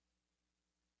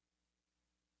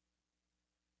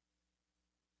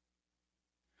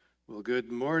Well,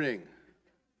 good morning.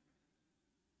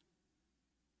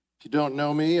 If you don't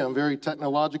know me, I'm very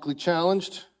technologically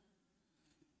challenged.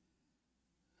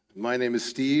 My name is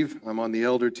Steve. I'm on the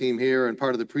elder team here and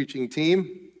part of the preaching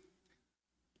team.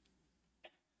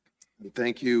 And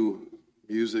thank you,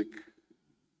 music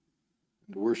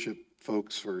and worship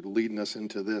folks, for leading us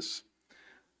into this.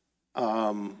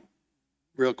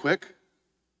 Real quick,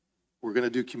 we're going to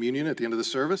do communion at the end of the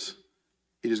service.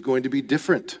 It is going to be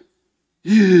different.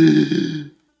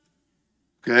 Okay,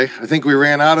 I think we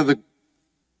ran out of the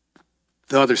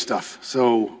other stuff.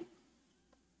 So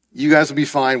you guys will be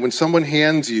fine. When someone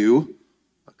hands you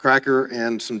a cracker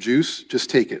and some juice, just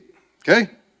take it.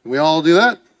 Okay? Can we all do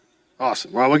that?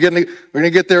 Awesome. Well, we're going to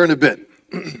get there in a bit.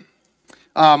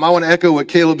 I want to echo what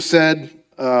Caleb said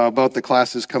about the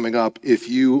classes coming up. If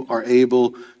you are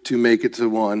able to make it to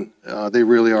one, they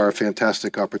really are a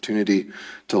fantastic opportunity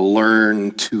to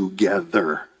learn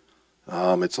together.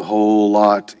 It's a whole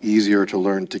lot easier to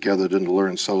learn together than to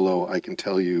learn solo, I can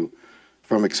tell you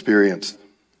from experience.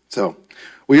 So,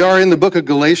 we are in the book of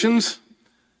Galatians,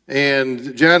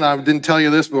 and Jen, I didn't tell you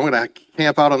this, but I'm going to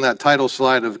camp out on that title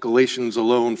slide of Galatians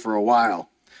alone for a while,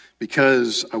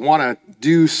 because I want to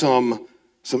do some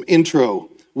intro.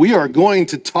 We are going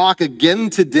to talk again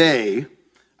today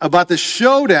about the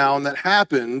showdown that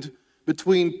happened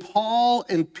between Paul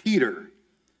and Peter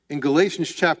in Galatians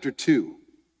chapter 2.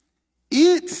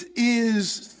 It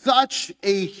is such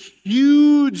a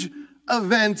huge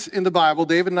event in the Bible.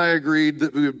 David and I agreed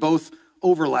that we would both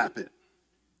overlap it.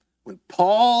 When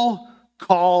Paul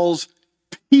calls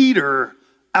Peter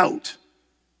out.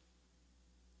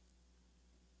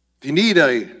 If you need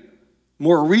a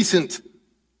more recent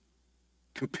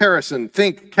comparison,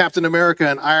 think Captain America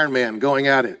and Iron Man going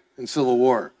at it in Civil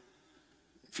War.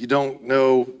 If you don't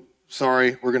know,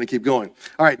 sorry, we're going to keep going.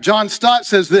 All right, John Stott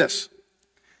says this.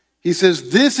 He says,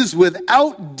 "This is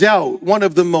without doubt one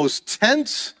of the most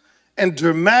tense and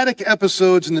dramatic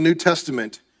episodes in the New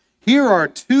Testament. Here are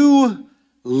two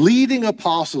leading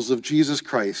apostles of Jesus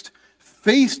Christ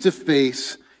face to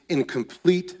face in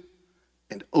complete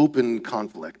and open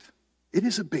conflict." It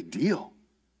is a big deal.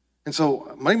 And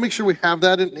so make sure we have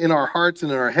that in our hearts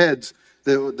and in our heads,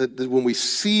 that when we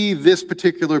see this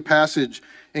particular passage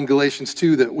in Galatians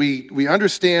 2, that we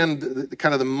understand the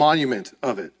kind of the monument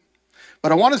of it.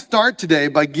 But I want to start today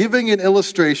by giving an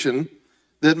illustration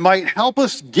that might help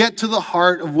us get to the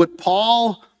heart of what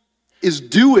Paul is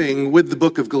doing with the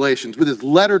book of Galatians, with his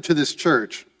letter to this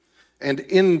church, and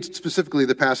in specifically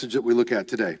the passage that we look at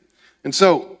today. And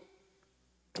so,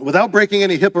 without breaking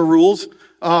any HIPAA rules,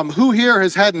 who here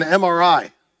has had an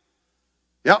MRI?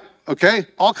 Yep, okay.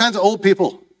 All kinds of old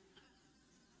people.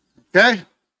 Okay?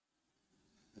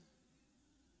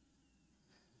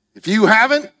 If you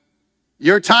haven't,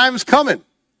 your time's coming.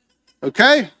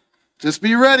 Okay? Just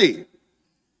be ready.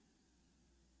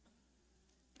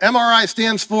 MRI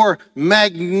stands for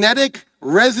magnetic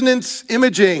resonance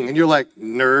imaging. And you're like,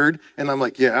 nerd. And I'm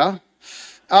like, yeah.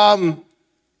 And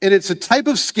it's a type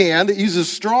of scan that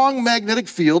uses strong magnetic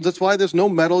fields. That's why there's no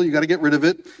metal. You got to get rid of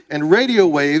it. And radio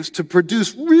waves to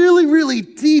produce really, really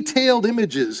detailed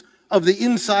images of the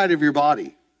inside of your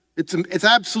body. It's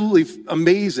absolutely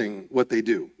amazing what they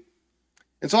do.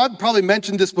 And so I've probably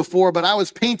mentioned this before, but I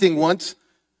was painting once,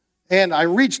 and I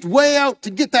reached way out to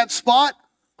get that spot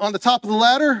on the top of the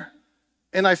ladder,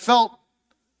 and I felt,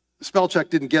 spell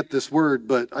check didn't get this word,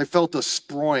 but I felt a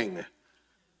sproing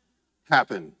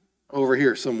happen over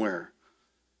here somewhere.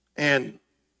 And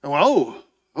I went,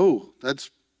 that's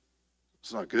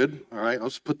not good. All right,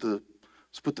 let's put the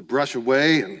brush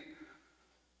away and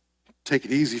take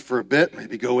it easy for a bit.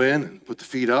 Maybe go in and put the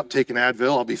feet up, take an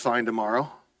Advil. I'll be fine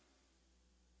tomorrow.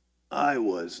 I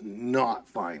was not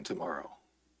fine tomorrow.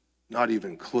 Not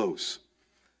even close.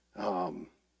 That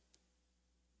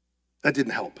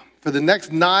didn't help. For the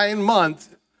next 9 months,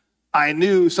 I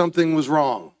knew something was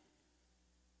wrong.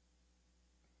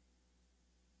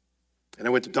 And I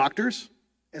went to doctors,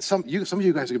 and some of you guys are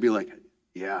going to be like,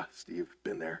 yeah, Steve,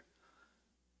 been there.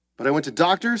 But I went to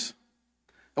doctors.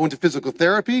 I went to physical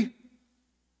therapy.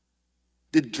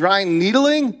 Did dry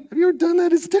needling. Have you ever done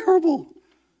that? It's terrible.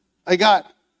 I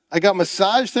got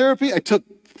massage therapy. I took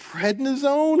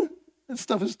prednisone. That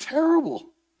stuff is terrible.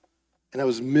 And I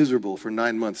was miserable for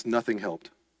 9 months. Nothing helped.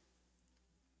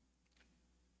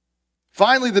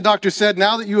 Finally, the doctor said,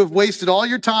 now that you have wasted all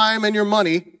your time and your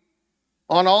money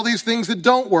on all these things that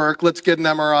don't work, let's get an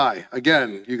MRI.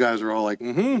 Again, you guys are all like,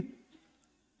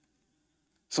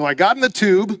 So I got in the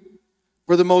tube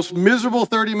for the most miserable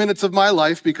 30 minutes of my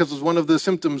life, because it was one of the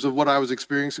symptoms of what I was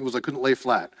experiencing was I couldn't lay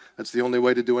flat. That's the only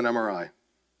way to do an MRI.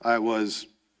 I was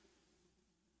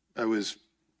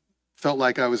Felt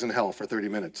like I was in hell for 30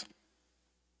 minutes.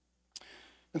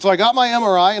 And so I got my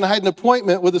MRI, and I had an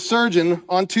appointment with a surgeon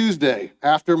on Tuesday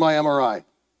after my MRI.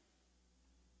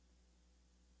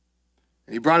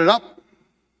 And he brought it up,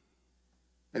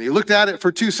 and he looked at it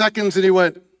for 2 seconds, and he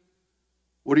went,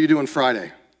 "What are you doing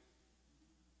Friday?"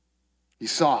 He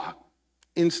saw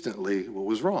instantly what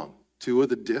was wrong. 2 of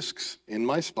the discs in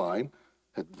my spine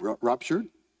had ruptured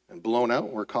and blown out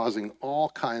and were causing all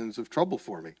kinds of trouble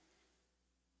for me.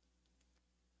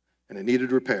 And it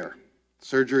needed repair.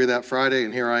 Surgery that Friday,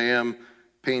 and here I am,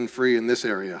 pain-free in this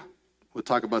area. We'll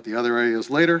talk about the other areas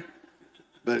later,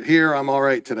 but here I'm all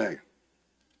right today.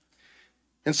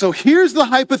 And so here's the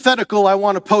hypothetical I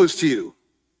want to pose to you.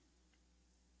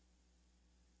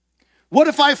 What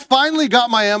if I finally got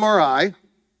my MRI,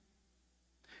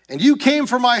 and you came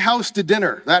from my house to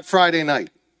dinner that Friday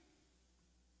night,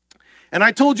 and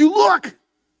I told you, "Look,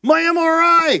 my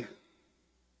MRI,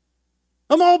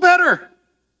 I'm all better.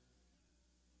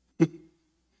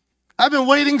 I've been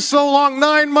waiting so long,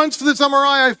 9 months for this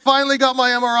MRI. I finally got my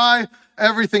MRI.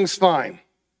 Everything's fine."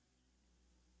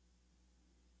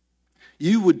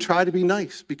 You would try to be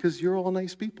nice because you're all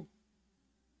nice people.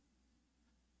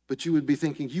 But you would be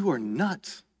thinking, "You are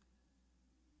nuts.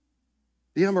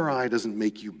 The MRI doesn't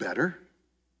make you better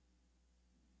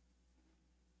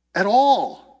at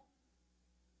all.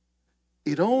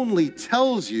 It only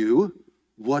tells you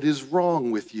what is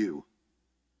wrong with you."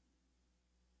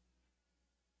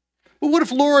 But what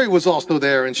if Lori was also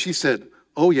there and she said,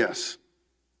 "Oh yes,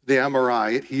 the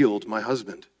MRI, it healed my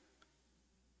husband"?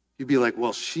 You'd be like,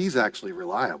 "Well, she's actually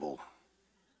reliable."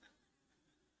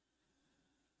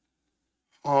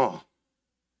 Oh,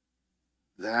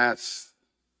 and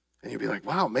you'd be like,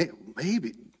 "Wow,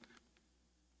 maybe."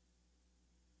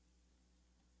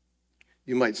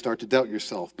 You might start to doubt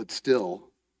yourself, but still,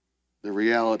 the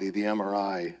reality, the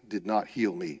MRI did not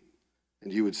heal me.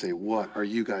 And you would say, "What are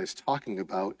you guys talking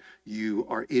about? You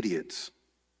are idiots."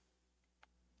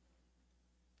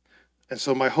 And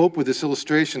so my hope with this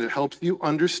illustration, it helps you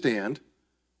understand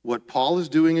what Paul is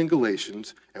doing in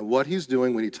Galatians and what he's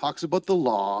doing when he talks about the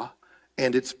law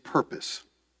and its purpose.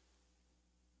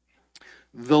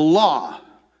 The law,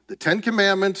 the 10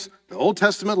 Commandments, the Old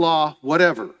Testament law,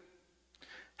 whatever,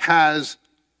 has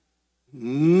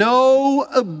no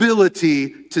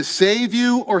ability to save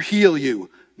you or heal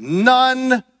you.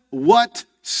 None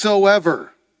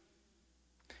whatsoever.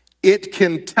 It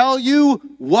can tell you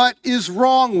what is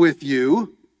wrong with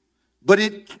you, but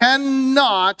it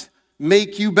cannot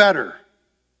make you better.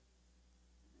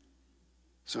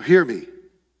 So hear me.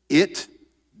 It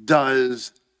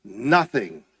does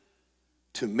nothing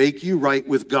to make you right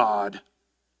with God,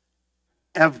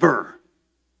 ever.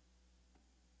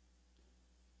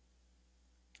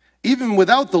 Even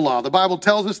without the law, the Bible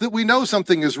tells us that we know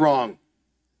something is wrong.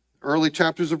 Early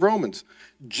chapters of Romans.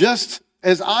 Just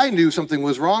as I knew something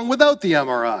was wrong without the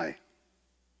MRI.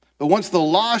 But once the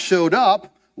law showed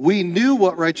up, we knew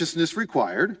what righteousness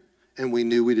required, and we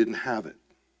knew we didn't have it.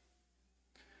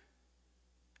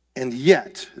 And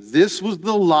yet, this was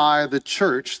the lie the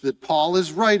church that Paul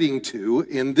is writing to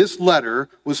in this letter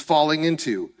was falling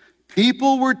into.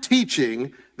 People were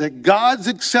teaching that God's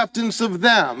acceptance of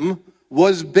them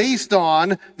was based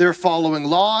on their following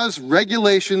laws,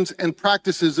 regulations, and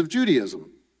practices of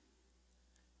Judaism.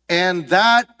 And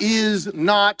that is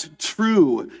not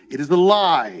true. It is a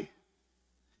lie.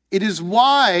 It is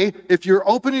why, if you're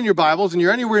open in your Bibles and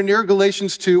you're anywhere near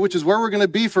Galatians 2, which is where we're going to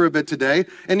be for a bit today,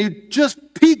 and you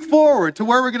just peek forward to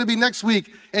where we're going to be next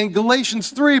week, in Galatians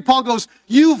 3, Paul goes,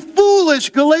 "You foolish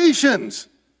Galatians."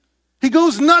 He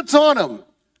goes nuts on them.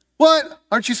 What?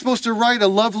 Aren't you supposed to write a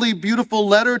lovely, beautiful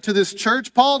letter to this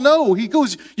church, Paul? No, he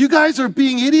goes, "You guys are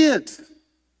being idiots."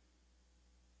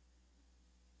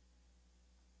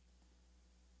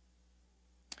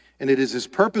 And it is his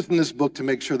purpose in this book to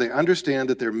make sure they understand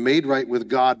that they're made right with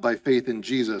God by faith in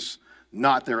Jesus,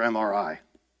 not their MRI,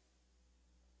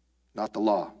 not the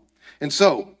law. And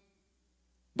so,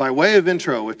 by way of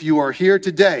intro, if you are here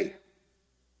today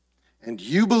and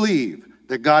you believe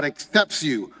that God accepts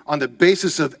you on the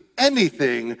basis of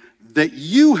anything that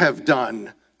you have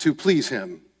done to please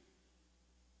him,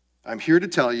 I'm here to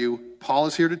tell you, Paul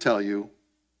is here to tell you,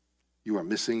 you are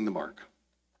missing the mark.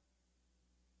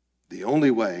 The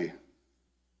only way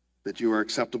that you are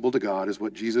acceptable to God is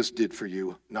what Jesus did for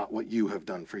you, not what you have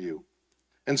done for you.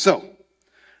 And so,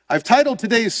 I've titled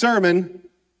today's sermon,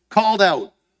 "Called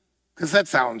Out," because that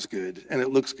sounds good and it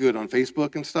looks good on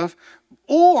Facebook and stuff,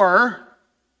 or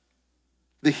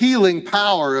 "The Healing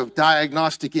Power of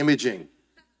Diagnostic Imaging."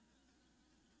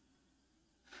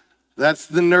 That's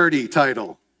the nerdy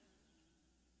title.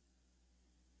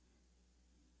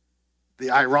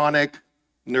 the ironic,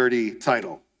 nerdy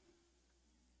title.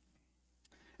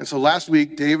 And so last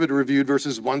week, David reviewed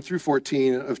verses 1 through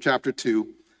 14 of chapter 2,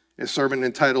 a sermon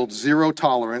entitled Zero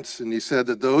Tolerance. And he said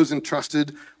that those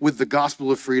entrusted with the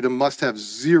gospel of freedom must have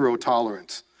zero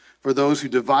tolerance for those who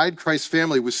divide Christ's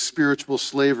family with spiritual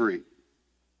slavery.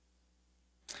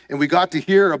 And we got to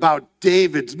hear about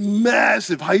David's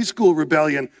massive high school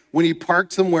rebellion when he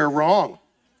parked somewhere wrong.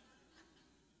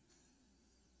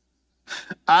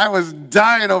 I was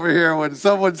dying over here when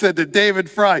someone said to David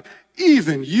Fry,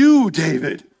 "Even you,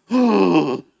 David,"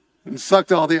 and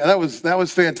sucked all the. That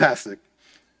was fantastic.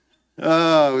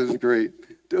 Oh, it was great.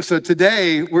 So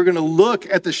today we're going to look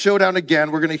at the showdown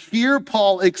again. We're going to hear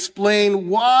Paul explain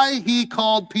why he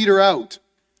called Peter out,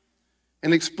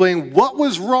 and explain what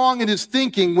was wrong in his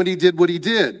thinking when he did what he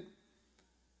did.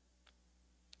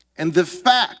 And the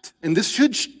fact, and this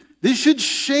should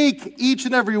shake each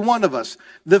and every one of us,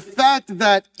 the fact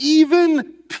that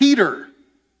even Peter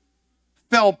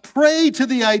fell prey to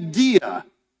the idea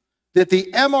that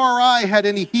the MRI had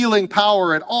any healing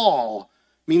power at all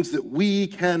means that we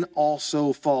can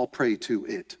also fall prey to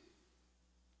it.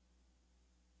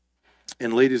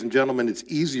 And ladies and gentlemen, it's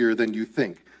easier than you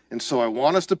think. And so I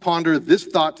want us to ponder this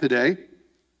thought today.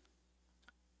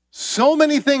 So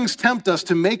many things tempt us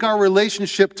to make our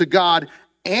relationship to God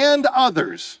and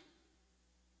others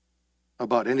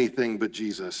about anything but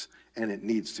Jesus, and it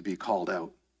needs to be called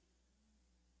out.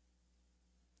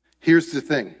 Here's the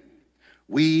thing.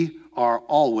 We are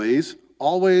always,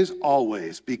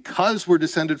 because we're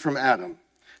descended from Adam,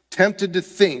 tempted to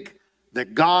think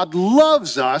that God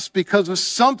loves us because of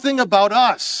something about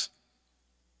us.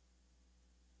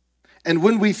 And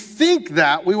when we think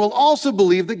that, we will also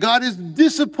believe that God is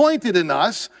disappointed in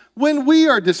us when we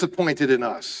are disappointed in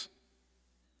us.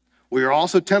 We are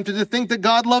also tempted to think that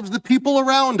God loves the people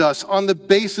around us on the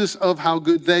basis of how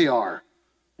good they are.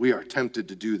 We are tempted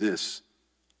to do this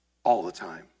all the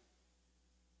time.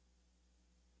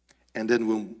 And then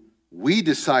when we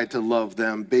decide to love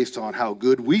them based on how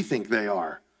good we think they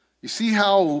are, you see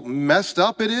how messed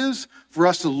up it is for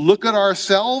us to look at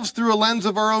ourselves through a lens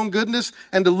of our own goodness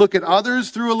and to look at others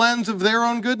through a lens of their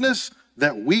own goodness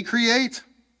that we create?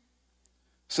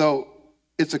 So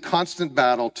it's a constant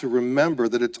battle to remember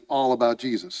that it's all about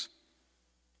Jesus.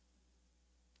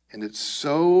 And it's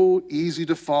so easy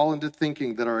to fall into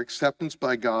thinking that our acceptance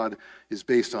by God is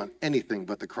based on anything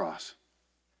but the cross.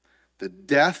 The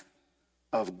death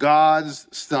of God's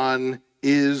Son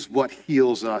is what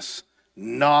heals us,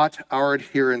 not our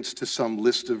adherence to some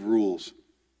list of rules.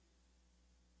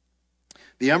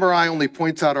 The MRI only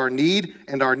points out our need,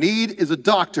 and our need is a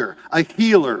doctor, a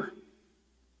healer.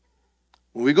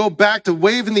 When we go back to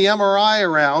waving the MRI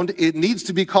around, it needs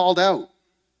to be called out.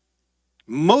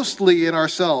 Mostly in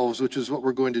ourselves, which is what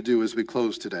we're going to do as we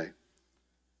close today.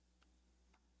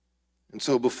 And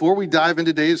so before we dive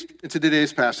into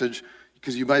today's passage,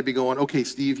 because you might be going, okay,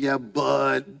 Steve, yeah,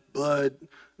 but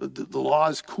the law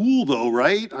is cool though,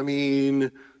 right? I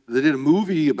mean, they did a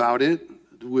movie about it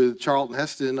with Charlton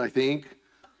Heston, I think.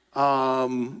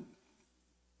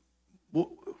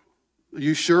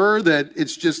 You sure that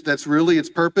that's really its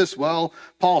purpose? Well,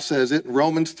 Paul says it in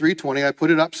Romans 3:20. I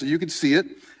put it up so you can see it.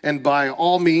 And by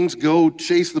all means, go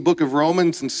chase the book of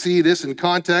Romans and see this in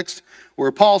context,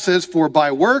 where Paul says, "For by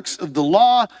works of the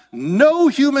law, no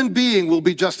human being will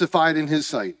be justified in his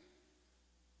sight."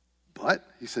 But,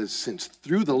 he says, since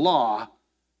through the law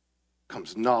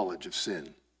comes knowledge of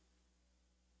sin.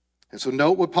 And so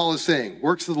note what Paul is saying.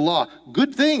 Works of the law,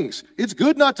 good things. It's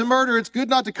good not to murder. It's good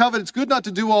not to covet. It's good not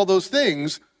to do all those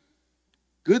things.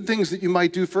 Good things that you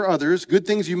might do for others. Good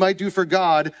things you might do for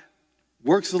God.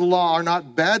 Works of the law are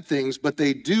not bad things, but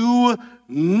they do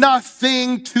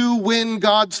nothing to win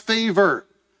God's favor.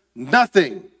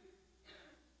 Nothing.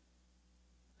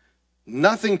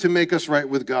 Nothing to make us right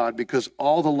with God, because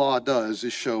all the law does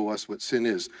is show us what sin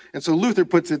is. And so Luther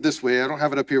puts it this way. I don't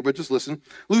have it up here, but just listen.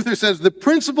 Luther says, the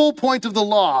principal point of the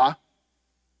law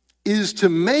is to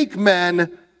make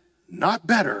men not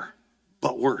better,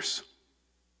 but worse.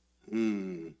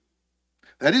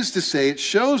 That is to say, it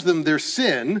shows them their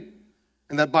sin,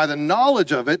 and that by the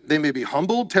knowledge of it, they may be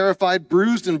humbled, terrified,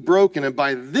 bruised, and broken, and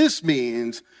by this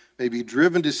means may be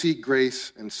driven to seek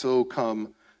grace and so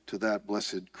come to that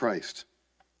blessed Christ.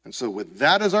 And so with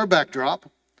that as our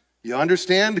backdrop, you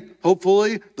understand,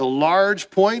 hopefully, the large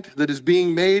point that is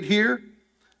being made here.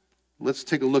 Let's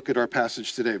take a look at our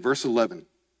passage today, verse 11.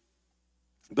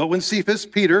 But when Cephas,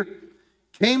 Peter,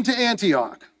 came to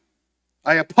Antioch,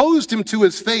 I opposed him to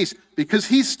his face because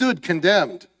he stood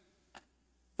condemned.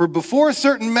 For before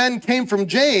certain men came from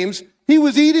James, he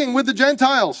was eating with the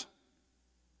Gentiles.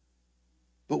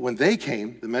 But when they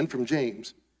came, the men from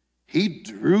James, he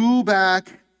drew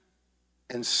back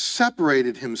and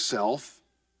separated himself,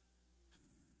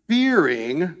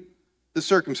 fearing the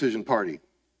circumcision party.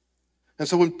 And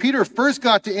so when Peter first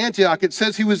got to Antioch, it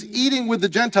says he was eating with the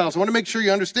Gentiles. I want to make sure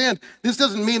you understand, this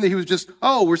doesn't mean that he was just,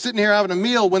 we're sitting here having a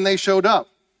meal when they showed up.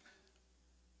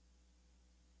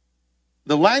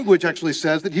 The language actually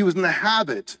says that he was in the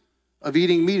habit of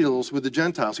eating meals with the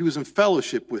Gentiles. He was in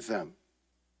fellowship with them.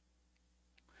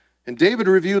 And David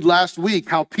reviewed last week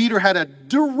how Peter had a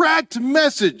direct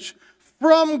message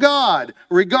from God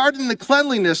regarding the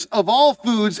cleanliness of all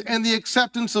foods and the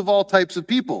acceptance of all types of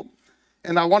people.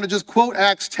 And I want to just quote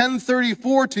Acts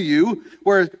 10:34 to you,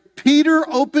 where Peter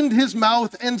opened his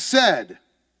mouth and said,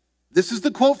 this is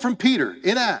the quote from Peter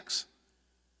in Acts,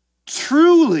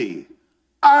 "Truly,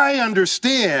 I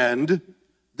understand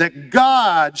that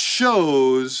God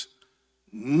shows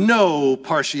no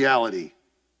partiality."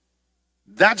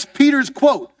 That's Peter's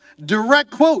quote,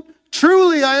 direct quote.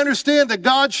 Truly, I understand that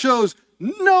God shows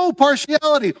no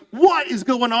partiality. What is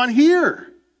going on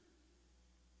here?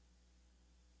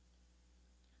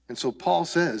 And so Paul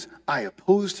says, I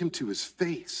opposed him to his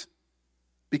face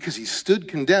because he stood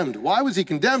condemned. Why was he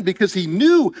condemned? Because he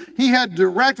knew he had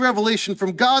direct revelation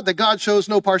from God that God shows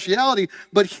no partiality,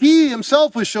 but he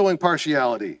himself was showing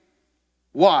partiality.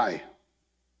 Why?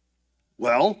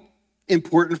 Well,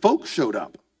 important folks showed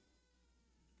up.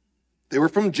 They were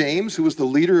from James, who was the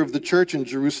leader of the church in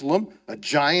Jerusalem, a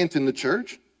giant in the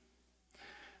church.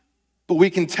 But we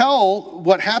can tell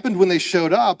what happened when they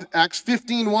showed up. Acts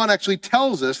 15:1 actually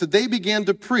tells us that they began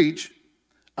to preach,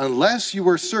 unless you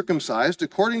were circumcised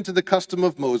according to the custom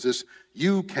of Moses,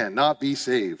 you cannot be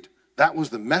saved. That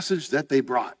was the message that they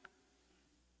brought.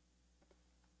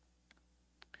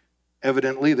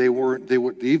 Evidently, they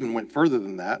even went further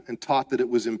than that and taught that it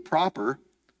was improper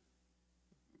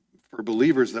for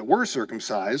believers that were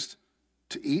circumcised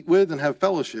to eat with and have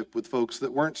fellowship with folks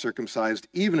that weren't circumcised,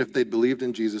 even if they'd believed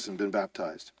in Jesus and been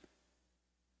baptized.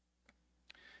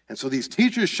 And so these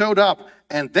teachers showed up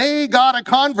and they got a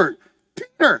convert.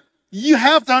 Peter, you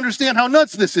have to understand how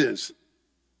nuts this is.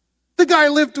 The guy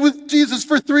lived with Jesus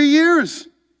for 3 years.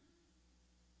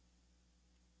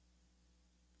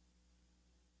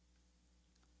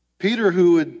 Peter,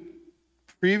 who had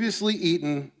previously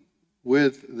eaten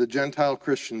with the Gentile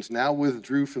Christians, now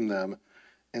withdrew from them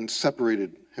and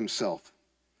separated himself.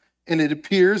 And it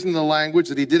appears in the language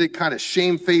that he did it kind of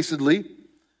shamefacedly.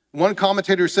 One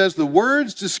commentator says the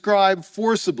words describe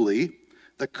forcibly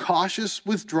the cautious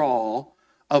withdrawal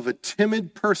of a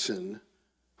timid person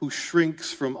who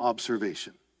shrinks from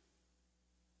observation.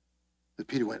 That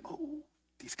Peter went,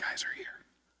 these guys are here.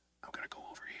 I'm going to go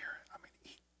over here. I'm going to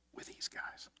eat with these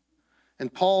guys.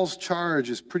 And Paul's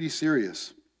charge is pretty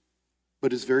serious,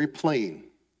 but it's very plain.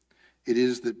 It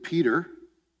is that Peter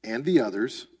and the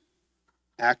others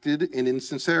acted in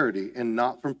insincerity and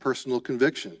not from personal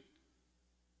conviction.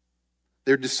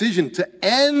 Their decision to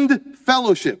end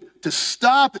fellowship, to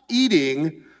stop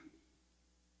eating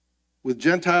with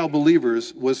Gentile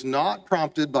believers, was not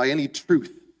prompted by any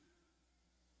truth,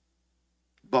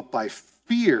 but by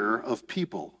fear of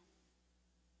people,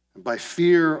 and by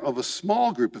fear of a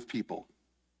small group of people.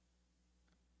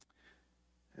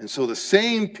 And so the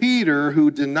same Peter who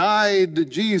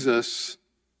denied Jesus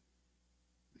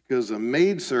because a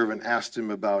maidservant asked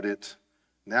him about it,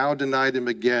 now denied him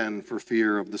again for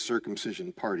fear of the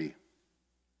circumcision party.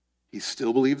 He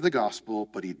still believed the gospel,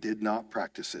 but he did not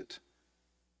practice it.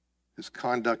 His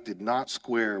conduct did not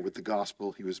square with the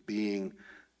gospel. He was being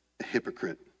a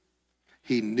hypocrite.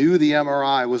 He knew the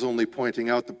MRI was only pointing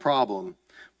out the problem,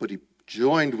 but he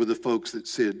joined with the folks that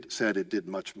said it did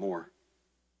much more.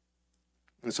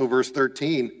 And so verse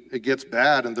 13, it gets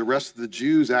bad, and the rest of the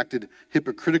Jews acted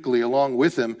hypocritically along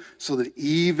with him, so that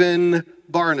even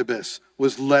Barnabas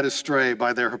was led astray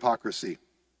by their hypocrisy.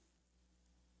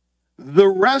 The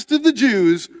rest of the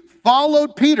Jews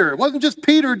followed Peter. It wasn't just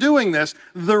Peter doing this.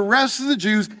 The rest of the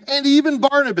Jews, and even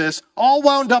Barnabas, all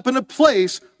wound up in a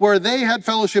place where they had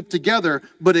fellowship together,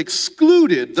 but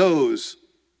excluded those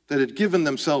that had given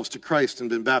themselves to Christ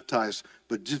and been baptized,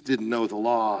 but just didn't know the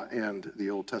law and the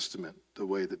Old Testament the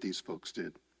way that these folks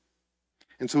did.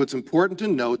 And so it's important to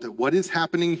note that what is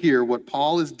happening here, what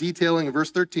Paul is detailing in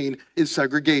verse 13, is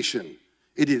segregation.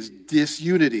 It is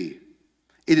disunity.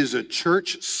 It is a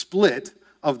church split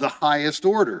of the highest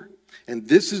order. And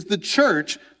this is the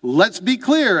church, let's be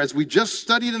clear, as we just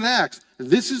studied in Acts,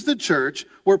 this is the church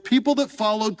where people that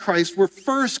followed Christ were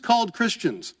first called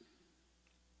Christians.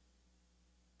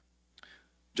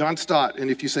 John Stott, and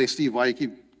if you say, Steve, why you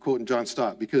keep quoting John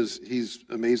Stott because he's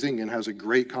amazing and has a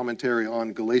great commentary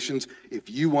on Galatians. If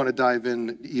you want to dive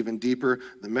in even deeper,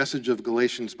 the message of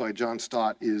Galatians by John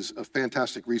Stott is a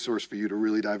fantastic resource for you to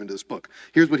really dive into this book.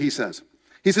 Here's what he says.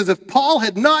 He says, if Paul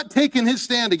had not taken his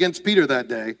stand against Peter that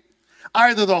day,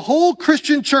 either the whole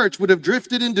Christian church would have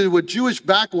drifted into a Jewish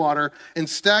backwater and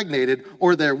stagnated,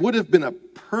 or there would have been a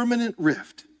permanent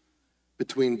rift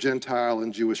between Gentile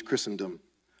and Jewish Christendom.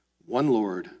 One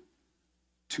Lord,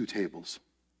 two tables.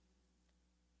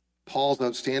 Paul's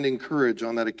outstanding courage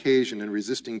on that occasion in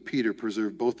resisting Peter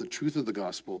preserved both the truth of the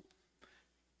gospel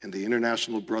and the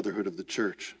international brotherhood of the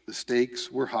church. The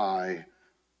stakes were high,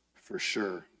 for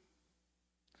sure.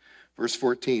 Verse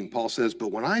 14, Paul says,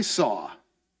 but when I saw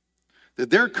that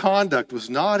their conduct was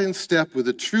not in step with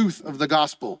the truth of the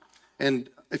gospel, and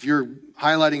if you're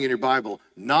highlighting in your Bible,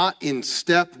 not in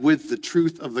step with the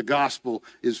truth of the gospel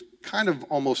is kind of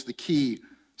almost the key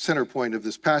center point of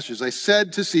this passage. I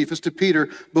said to Cephas, to Peter,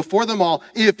 before them all,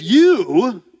 if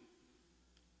you,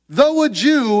 though a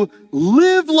Jew,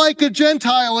 live like a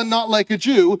Gentile and not like a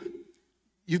Jew,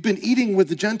 you've been eating with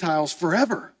the Gentiles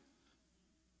forever.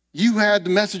 You had the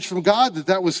message from God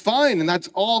that was fine and that's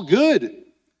all good.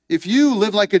 If you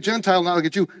live like a Gentile, not like a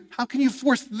Jew, how can you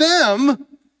force them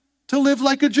to live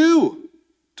like a Jew?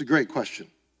 It's a great question.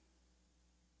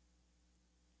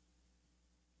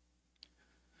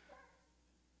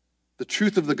 The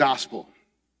truth of the gospel.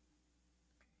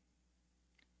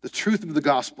 The truth of the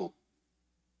gospel.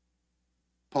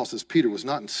 Paul says Peter was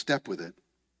not in step with it.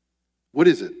 What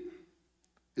is it?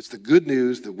 It's the good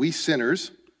news that we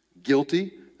sinners,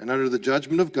 guilty and under the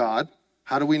judgment of God.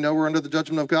 How do we know we're under the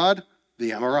judgment of God? The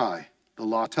MRI. The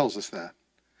law tells us that.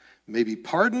 May be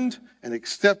pardoned and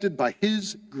accepted by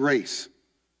his grace.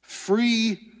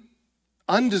 Free,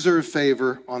 undeserved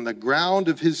favor on the ground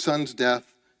of his son's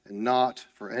death and not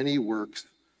for any works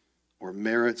or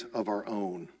merit of our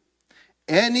own.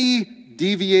 Any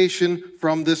deviation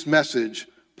from this message,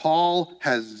 Paul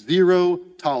has zero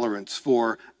tolerance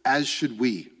for, as should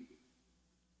we.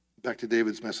 Back to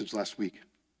David's message last week.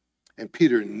 And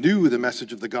Peter knew the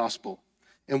message of the gospel.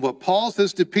 And what Paul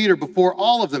says to Peter before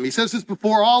all of them, he says this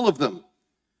before all of them.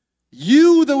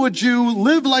 You, though a Jew,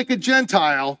 live like a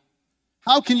Gentile.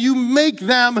 How can you make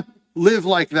them live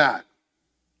like that?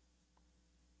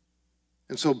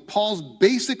 And so Paul's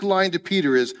basic line to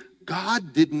Peter is,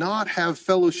 God did not have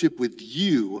fellowship with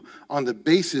you on the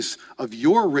basis of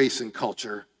your race and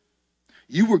culture.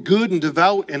 You were good and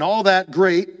devout and all that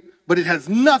great, but it has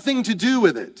nothing to do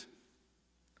with it.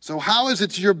 So how is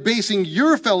it you're basing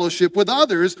your fellowship with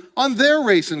others on their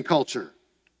race and culture?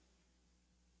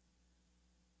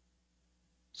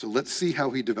 So let's see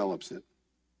how he develops it.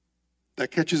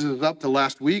 That catches us up to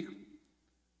last week.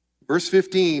 Verse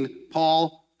 15,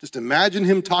 Paul, just imagine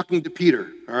him talking to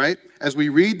Peter, all right? As we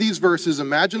read these verses,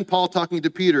 imagine Paul talking to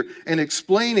Peter and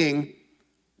explaining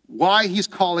why he's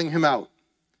calling him out.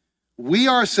 We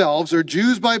ourselves are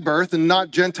Jews by birth and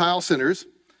not Gentile sinners.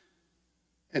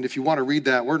 And if you want to read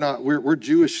that, we're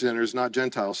Jewish sinners, not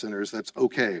Gentile sinners. That's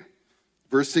okay.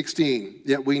 Verse 16,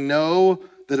 yet we know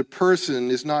that a person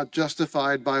is not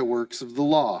justified by works of the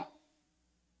law,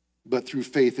 but through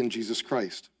faith in Jesus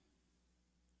Christ.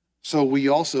 So we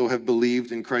also have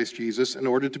believed in Christ Jesus in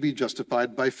order to be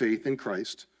justified by faith in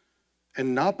Christ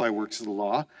and not by works of the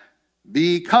law,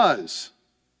 because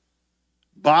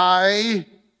by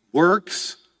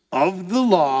works of the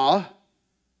law,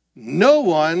 no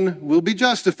one will be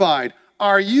justified.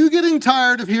 Are you getting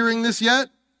tired of hearing this yet?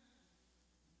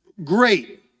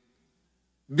 Great.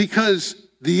 Because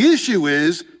the issue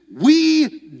is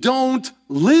we don't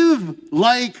live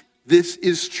like this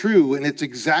is true, and it's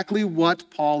exactly what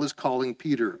Paul is calling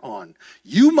Peter on.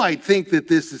 You might think that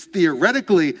this is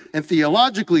theoretically and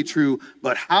theologically true,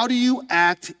 but how do you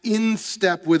act in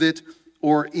step with it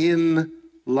or in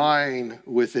line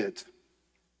with it?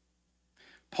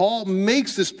 Paul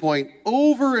makes this point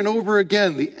over and over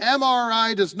again. The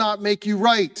MRI does not make you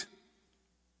right.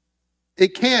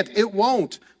 It can't, it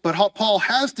won't. But Paul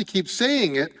has to keep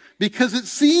saying it because it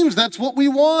seems that's what we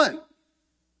want.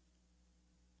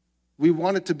 We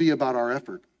want it to be about our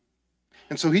effort.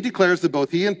 And so he declares that both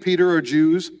he and Peter are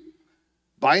Jews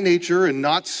by nature and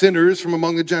not sinners from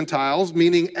among the Gentiles,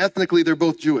 meaning ethnically they're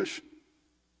both Jewish.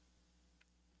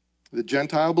 The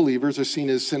Gentile believers are seen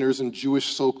as sinners in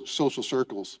Jewish social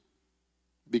circles.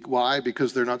 Why?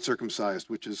 Because they're not circumcised,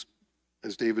 which is,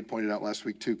 as David pointed out last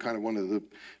week too, kind of one of the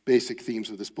basic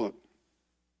themes of this book.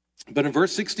 But in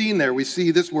verse 16 there, we see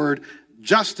this word,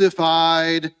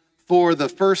 justified, for the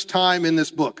first time in this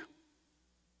book.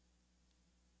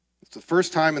 It's the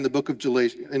first time in the book of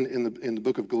Galatians. In the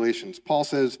book of Galatians. Paul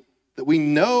says, that we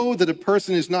know that a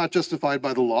person is not justified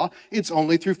by the law. It's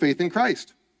only through faith in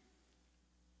Christ.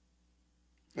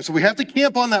 And so we have to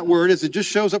camp on that word as it just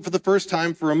shows up for the first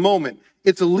time for a moment.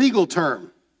 It's a legal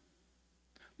term,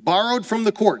 borrowed from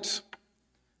the courts.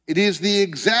 It is the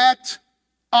exact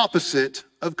opposite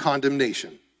of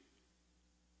condemnation.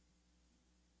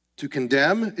 To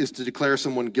condemn is to declare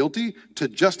someone guilty. To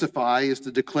justify is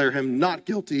to declare him not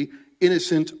guilty,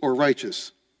 innocent, or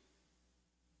righteous.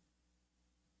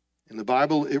 In the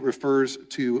Bible, it refers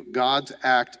to God's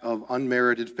act of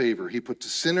unmerited favor. He puts a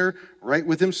sinner right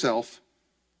with himself,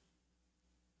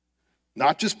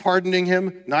 not just pardoning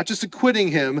him, not just acquitting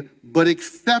him, but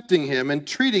accepting him and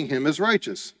treating him as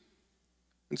righteous.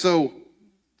 And so,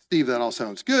 Steve, that all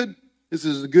sounds good. This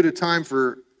is as good a time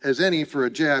as any for a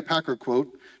J.I. Packer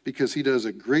quote, because he does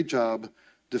a great job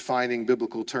defining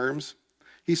biblical terms.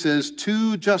 He says,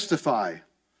 to justify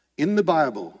in the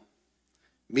Bible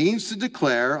means to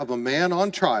declare of a man on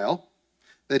trial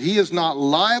that he is not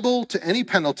liable to any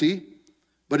penalty,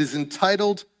 but is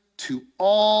entitled to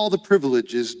all the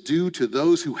privileges due to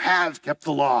those who have kept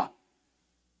the law.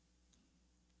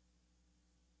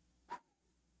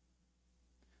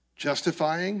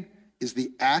 Justifying is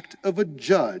the act of a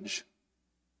judge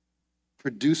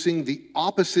producing the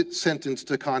opposite sentence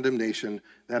to condemnation,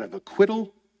 that of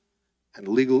acquittal and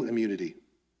legal immunity.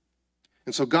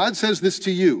 And so God says this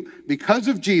to you. Because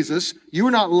of Jesus, you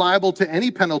are not liable to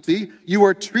any penalty. You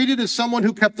are treated as someone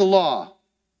who kept the law.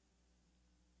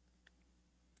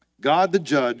 God, the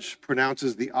judge,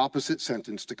 pronounces the opposite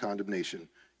sentence to condemnation.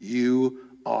 You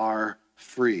are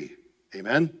free.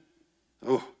 Amen?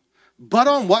 Oh. But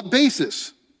on what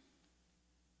basis?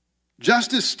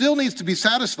 Justice still needs to be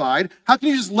satisfied. How can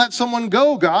you just let someone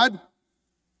go, God?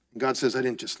 And God says, I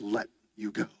didn't just let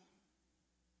you go.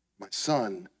 My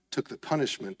son took the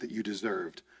punishment that you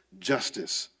deserved.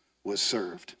 Justice was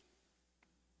served.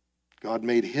 God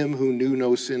made him who knew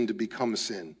no sin to become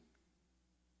sin,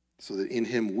 so that in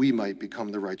him we might become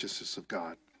the righteousness of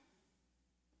God.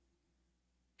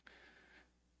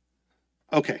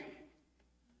 Okay.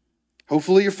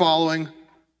 Hopefully you're following.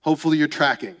 Hopefully you're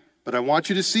tracking. But I want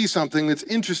you to see something that's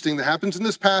interesting that happens in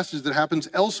this passage that happens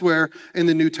elsewhere in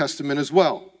the New Testament as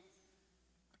well.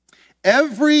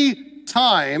 Every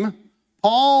time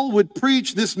Paul would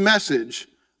preach this message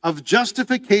of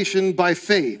justification by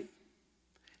faith,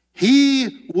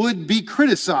 he would be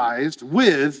criticized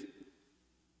with,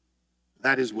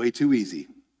 that is way too easy.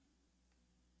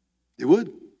 It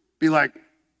would be like,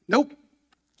 nope,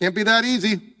 can't be that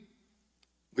easy.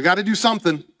 We got to do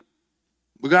something.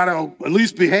 We got to at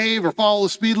least behave or follow the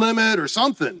speed limit or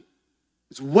something.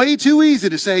 It's way too easy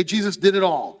to say Jesus did it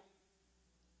all.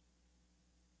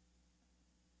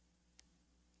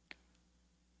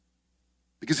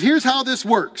 Because here's how this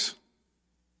works.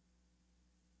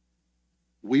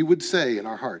 We would say in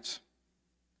our hearts,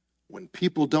 when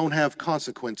people don't have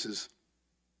consequences,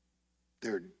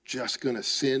 they're just going to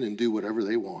sin and do whatever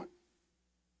they want.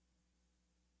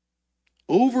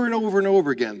 Over and over and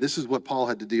over again, this is what Paul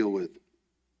had to deal with.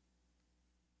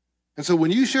 And so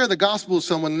when you share the gospel with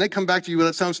someone and they come back to you, well,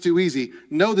 that sounds too easy,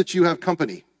 know that you have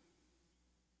company.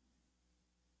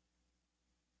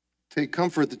 Take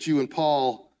comfort that you and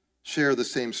Paul share the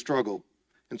same struggle.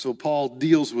 And so Paul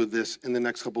deals with this in the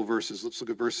next couple of verses. Let's look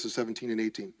at verses 17 and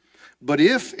 18. But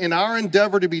if in our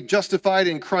endeavor to be justified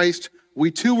in Christ, we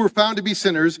too were found to be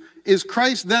sinners, is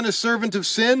Christ then a servant of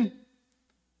sin?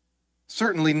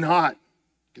 Certainly not.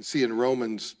 You can see in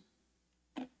Romans,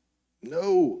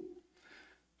 no.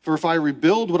 For if I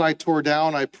rebuild what I tore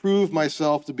down, I prove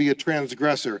myself to be a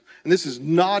transgressor. And this is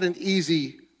not an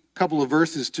easy couple of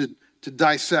verses to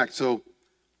dissect. So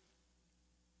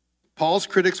Paul's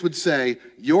critics would say,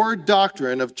 your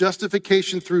doctrine of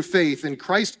justification through faith in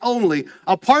Christ only,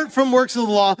 apart from works of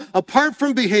the law, apart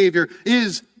from behavior,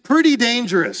 is pretty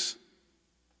dangerous.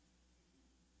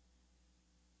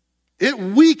 It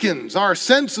weakens our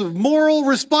sense of moral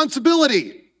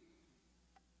responsibility.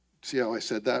 See how I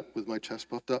said that with my chest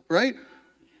puffed up, right?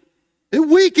 It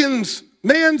weakens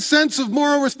man's sense of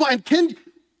moral responsibility.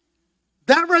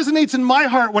 That resonates in my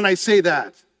heart when I say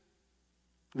that.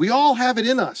 We all have it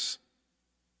in us.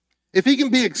 If he can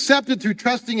be accepted through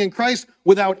trusting in Christ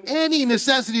without any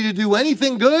necessity to do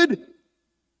anything good,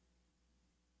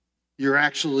 you're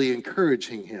actually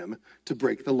encouraging him to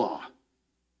break the law.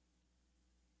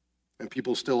 And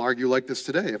people still argue like this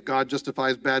today. If God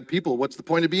justifies bad people, what's the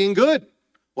point of being good?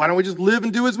 Why don't we just live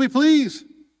and do as we please?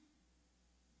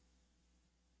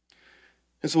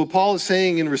 And so what Paul is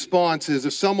saying in response is,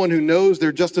 if someone who knows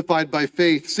they're justified by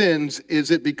faith sins, is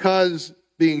it because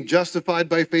being justified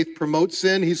by faith promotes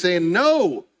sin? He's saying,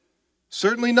 no,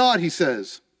 certainly not, he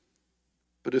says.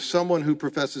 But if someone who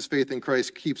professes faith in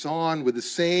Christ keeps on with the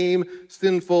same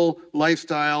sinful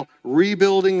lifestyle,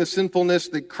 rebuilding the sinfulness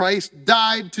that Christ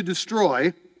died to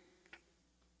destroy,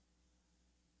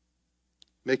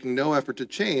 making no effort to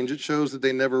change, it shows that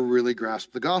they never really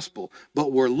grasped the gospel.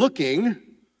 But we're looking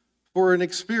for an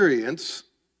excuse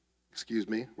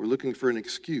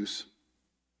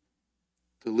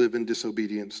to live in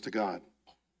disobedience to God.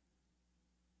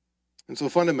 And so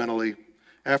fundamentally,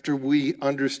 after we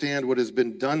understand what has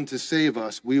been done to save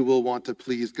us, we will want to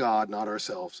please God, not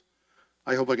ourselves.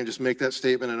 I hope I can just make that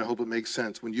statement, and I hope it makes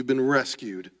sense. When you've been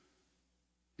rescued,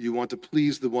 you want to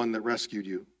please the one that rescued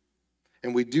you.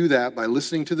 And we do that by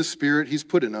listening to the Spirit he's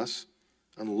put in us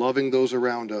and loving those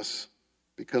around us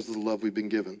because of the love we've been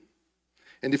given.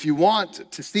 And if you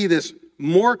want to see this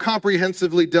more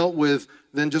comprehensively dealt with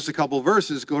than just a couple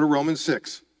verses, go to Romans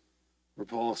 6, where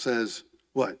Paul says,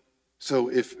 what? So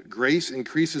if grace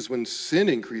increases when sin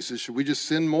increases, should we just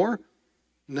sin more?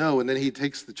 No, and then he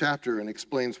takes the chapter and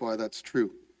explains why that's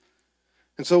true.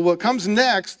 And so what comes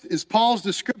next is Paul's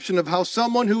description of how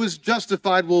someone who is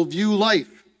justified will view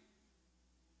life.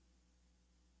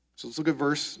 So let's look at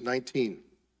verse 19.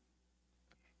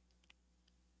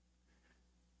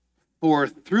 For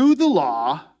through the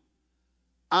law,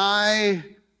 I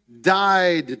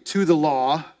died to the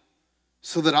law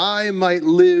so that I might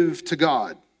live to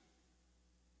God.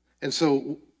 And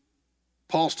so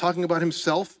Paul's talking about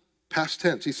himself, past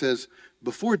tense. He says,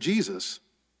 before Jesus,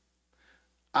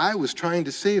 I was trying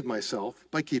to save myself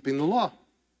by keeping the law.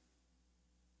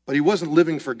 But he wasn't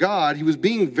living for God. He was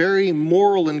being very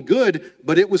moral and good,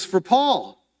 but it was for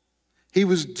Paul. He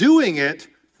was doing it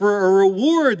for a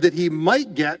reward that he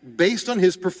might get based on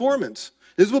his performance.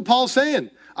 This is what Paul's saying.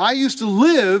 I used to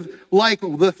live like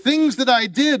the things that I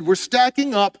did were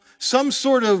stacking up some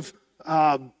sort of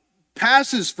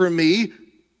passes for me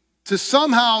to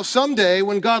somehow, someday,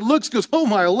 when God looks, goes, oh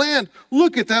my land,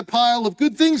 look at that pile of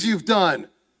good things you've done.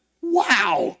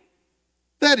 Wow.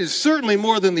 That is certainly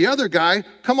more than the other guy.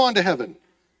 Come on to heaven.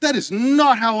 That is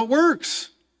not how it works.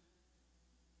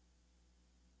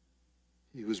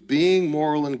 He was being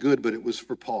moral and good, but it was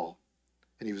for Paul.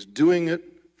 And he was doing it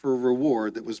for a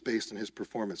reward that was based on his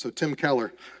performance. So Tim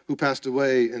Keller, who passed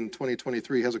away in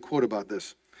 2023, has a quote about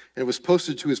this. And it was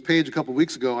posted to his page a couple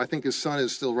weeks ago. I think his son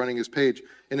is still running his page,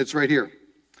 and it's right here.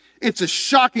 It's a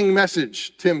shocking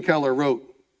message, Tim Keller wrote.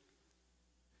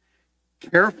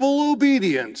 Careful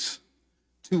obedience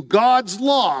to God's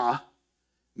law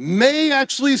may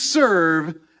actually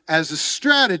serve as a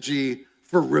strategy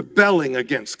for rebelling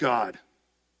against God.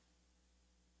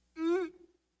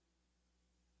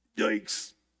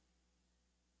 Yikes.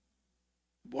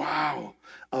 Wow.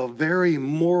 A very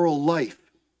moral life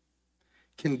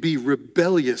can be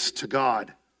rebellious to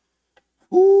God.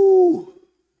 Ooh.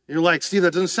 You're like, Steve,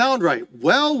 that doesn't sound right.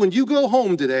 Well, when you go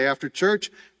home today after church,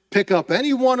 pick up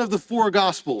any one of the 4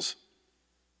 Gospels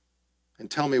and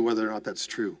tell me whether or not that's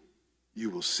true. You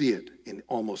will see it in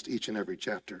almost each and every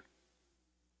chapter.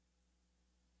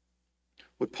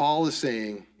 What Paul is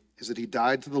saying is that he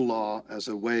died to the law as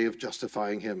a way of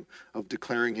justifying him, of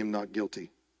declaring him not guilty.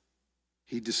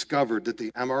 He discovered that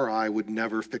the MRI would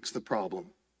never fix the problem.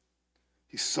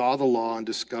 He saw the law and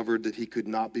discovered that he could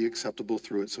not be acceptable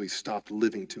through it, so he stopped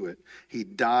living to it. He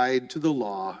died to the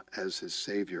law as his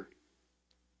Savior.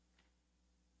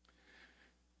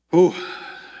 Ooh.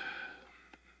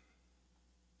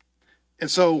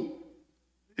 And so,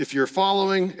 if you're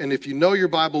following and if you know your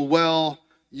Bible well,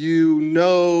 you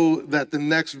know that the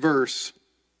next verse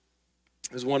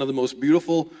is one of the most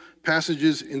beautiful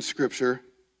passages in Scripture.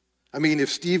 I mean, if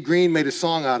Steve Green made a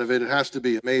song out of it, it has to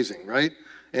be amazing, right?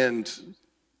 And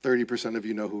 30% of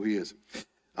you know who he is.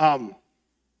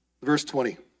 Verse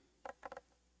 20.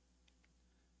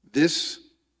 This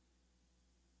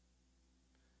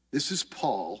is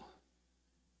Paul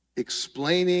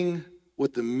explaining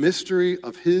what the mystery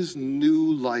of his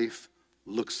new life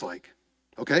looks like.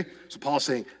 Okay? So Paul's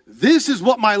saying, this is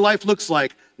what my life looks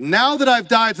like now that I've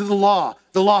died to the law.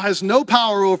 The law has no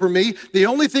power over me. The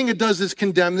only thing it does is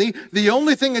condemn me. The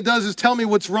only thing it does is tell me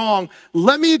what's wrong.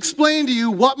 Let me explain to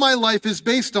you what my life is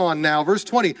based on now. Verse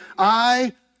 20,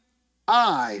 I,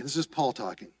 this is Paul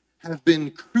talking, have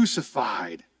been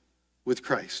crucified with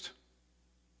Christ.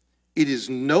 It is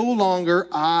no longer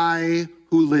I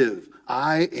who live.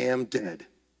 I am dead.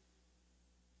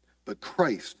 But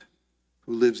Christ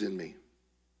who lives in me.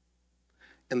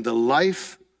 And the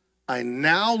life I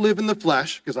now live in the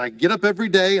flesh, because I get up every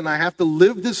day and I have to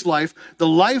live this life, the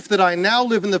life that I now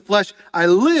live in the flesh, I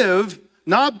live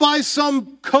not by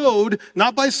some code,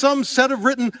 not by some set of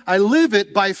written, I live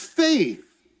it by faith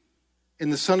in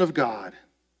the Son of God,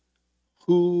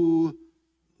 who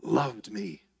loved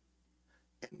me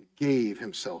and gave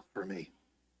himself for me.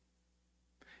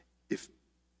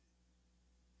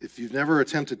 If you've never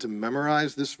attempted to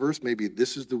memorize this verse, maybe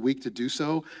this is the week to do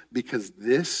so, because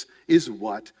this is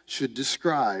what should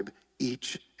describe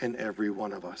each and every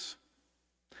one of us.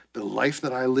 The life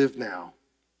that I live now,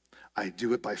 I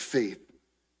do it by faith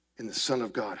in the Son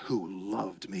of God who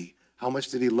loved me. How much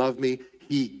did he love me?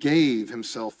 He gave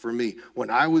himself for me. When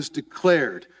I was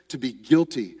declared to be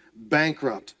guilty,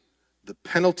 bankrupt, the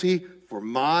penalty for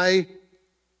my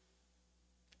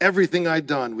everything I'd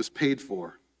done was paid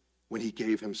for when he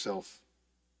gave himself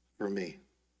for me.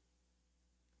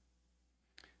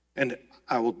 And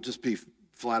I will just be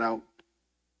flat out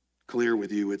clear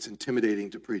with you, it's intimidating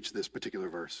to preach this particular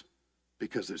verse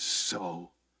because there's so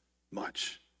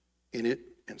much in it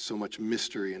and so much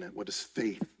mystery in it. What does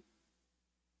faith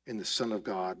in the Son of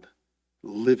God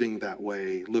living that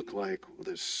way look like? Well,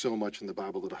 there's so much in the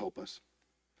Bible that'll help us.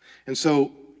 And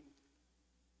so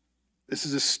this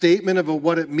is a statement of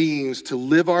what it means to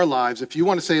live our lives. If you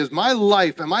want to say, is my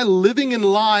life, am I living in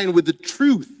line with the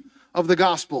truth of the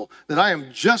gospel, that I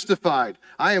am justified,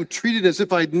 I am treated as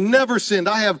if I'd never sinned,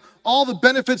 I have all the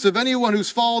benefits of anyone who's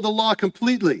followed the law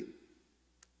completely.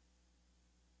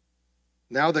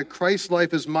 Now that Christ's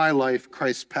life is my life,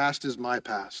 Christ's past is my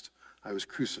past. I was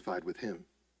crucified with him.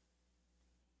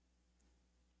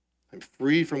 I'm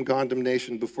free from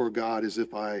condemnation before God as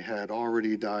if I had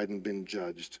already died and been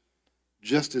judged,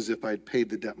 just as if I'd paid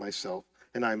the debt myself.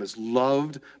 And I'm as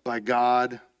loved by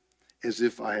God as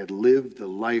if I had lived the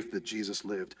life that Jesus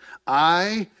lived.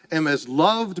 I am as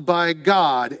loved by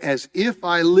God as if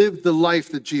I lived the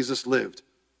life that Jesus lived.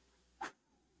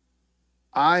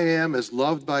 I am as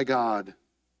loved by God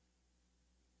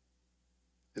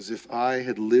as if I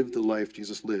had lived the life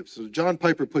Jesus lived. So John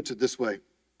Piper puts it this way.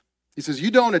 He says, you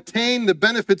don't attain the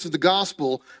benefits of the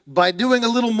gospel by doing a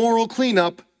little moral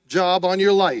cleanup job on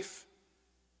your life.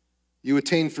 You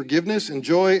attain forgiveness and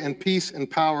joy and peace and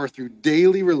power through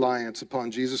daily reliance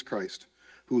upon Jesus Christ,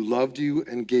 who loved you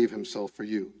and gave himself for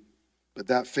you. But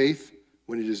that faith,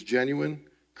 when it is genuine,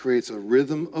 creates a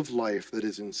rhythm of life that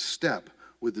is in step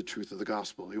with the truth of the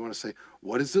gospel. You want to say,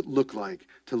 what does it look like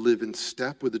to live in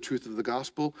step with the truth of the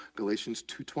gospel? Galatians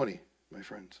 2:20, my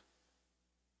friends.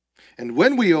 And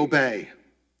when we obey,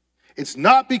 it's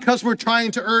not because we're trying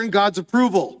to earn God's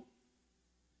approval.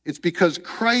 It's because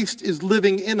Christ is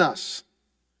living in us.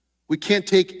 We can't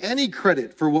take any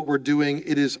credit for what we're doing.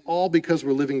 It is all because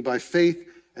we're living by faith,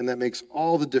 and that makes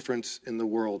all the difference in the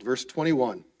world. Verse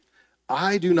 21,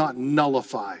 I do not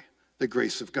nullify the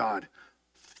grace of God.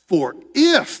 For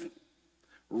if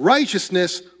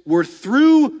righteousness were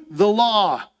through the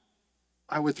law,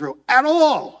 I would throw at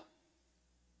all,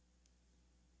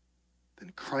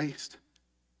 then Christ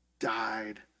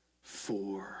died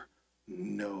for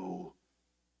no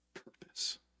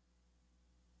purpose.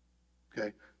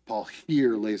 Okay? Paul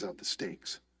here lays out the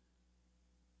stakes.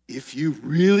 If you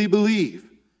really believe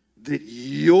that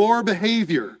your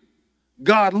behavior,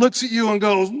 God looks at you and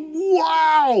goes,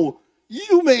 wow,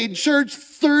 you made church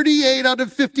 38 out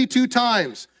of 52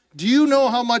 times. Do you know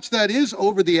how much that is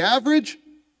over the average?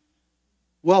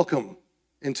 Welcome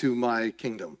into my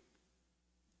kingdom.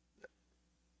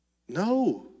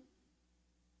 No.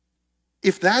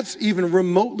 If that's even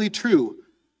remotely true,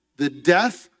 the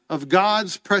death of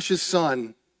God's precious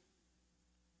Son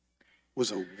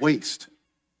was a waste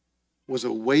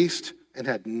and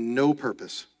had no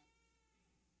purpose.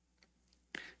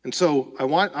 And so I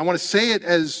want to say it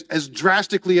as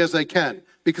drastically as I can,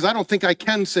 because I don't think I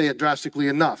can say it drastically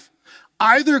enough.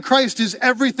 Either Christ is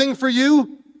everything for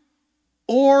you,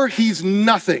 or he's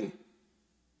nothing.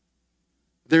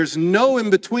 There's no in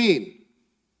between.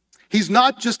 He's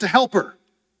not just a helper.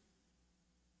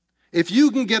 If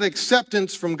you can get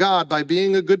acceptance from God by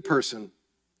being a good person,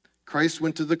 Christ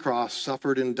went to the cross,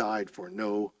 suffered, and died for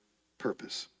no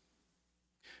purpose.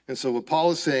 And so what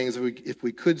Paul is saying is that if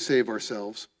we could save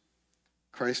ourselves,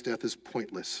 Christ's death is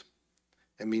pointless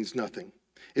and means nothing.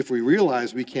 If we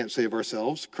realize we can't save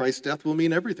ourselves, Christ's death will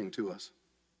mean everything to us.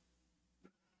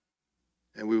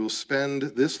 And we will spend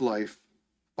this life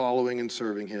following and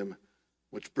serving him,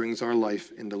 which brings our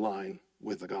life into line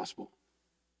with the gospel.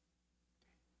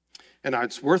 And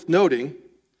it's worth noting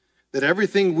that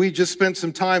everything we just spent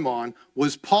some time on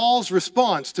was Paul's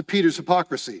response to Peter's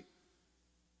hypocrisy.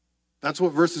 That's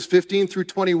what verses 15 through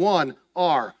 21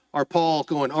 are Paul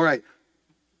going, all right,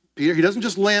 Peter, he doesn't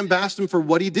just lambaste him for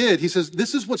what he did. He says,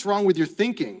 this is what's wrong with your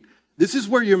thinking. This is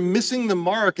where you're missing the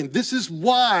mark, and this is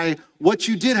why what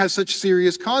you did has such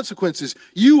serious consequences.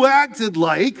 You acted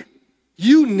like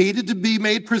you needed to be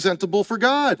made presentable for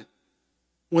God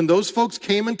when those folks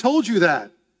came and told you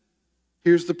that.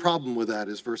 Here's the problem with that,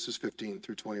 is verses 15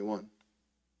 through 21.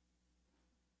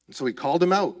 And so he called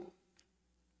him out.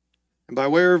 And by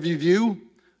way of review,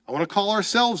 I want to call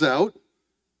ourselves out,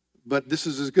 but this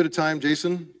is as good a time,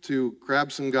 Jason, to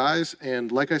grab some guys.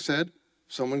 And like I said,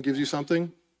 if someone gives you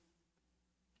something,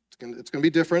 it's going to be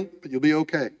different, but you'll be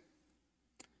okay.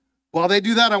 While they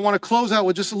do that, I want to close out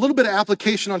with just a little bit of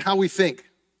application on how we think,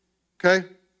 okay?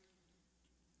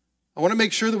 I want to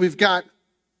make sure that we've got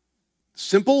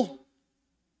simple,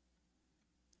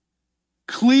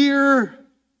 clear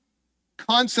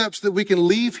concepts that we can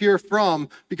leave here from,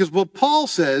 because what Paul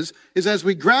says is as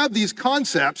we grab these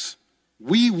concepts,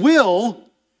 we will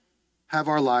have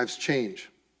our lives change.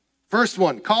 First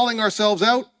one, calling ourselves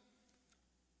out.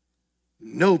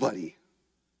 Nobody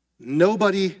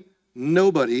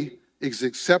is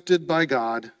accepted by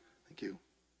God, thank you,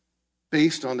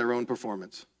 based on their own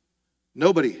performance.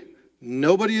 Nobody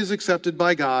is accepted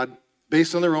by God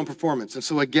based on their own performance. And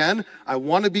so again, I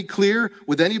want to be clear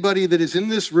with anybody that is in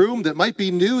this room that might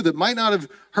be new, that might not have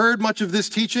heard much of this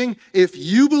teaching. If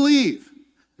you believe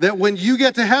that when you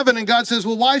get to heaven and God says,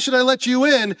 well, why should I let you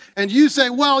in? And you say,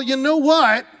 well, you know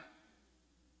what?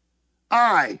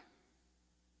 I'm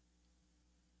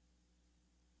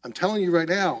telling you right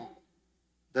now,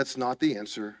 that's not the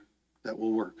answer that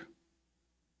will work.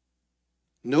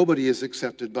 Nobody is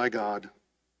accepted by God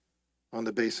on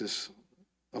the basis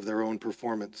of their own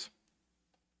performance.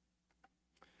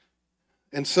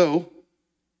 And so,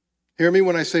 hear me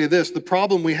when I say this, the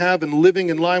problem we have in living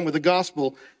in line with the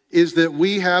gospel is that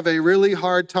we have a really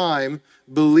hard time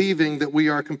believing that we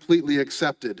are completely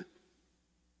accepted.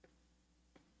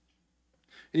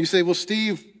 And you say, well,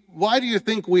 Steve, why do you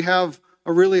think we have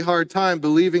a really hard time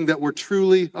believing that we're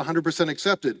truly 100%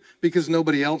 accepted? Because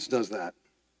nobody else does that.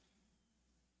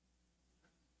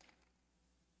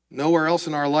 Nowhere else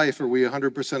in our life are we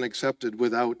 100% accepted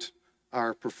without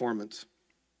our performance.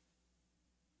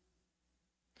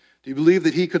 Do you believe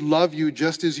that he could love you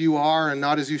just as you are and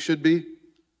not as you should be?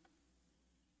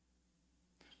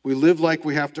 We live like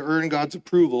we have to earn God's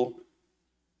approval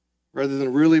rather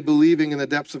than really believing in the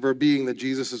depths of our being that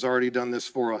Jesus has already done this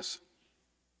for us.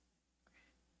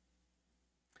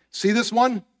 See this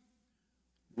one?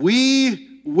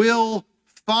 We will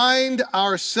find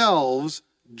ourselves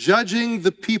judging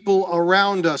the people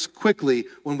around us quickly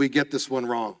when we get this one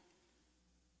wrong.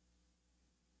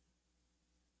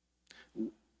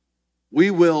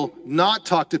 We will not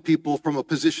talk to people from a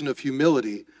position of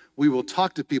humility. We will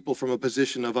talk to people from a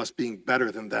position of us being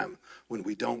better than them when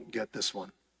we don't get this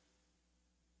one.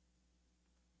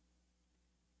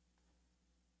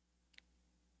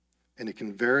 And it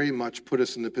can very much put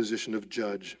us in the position of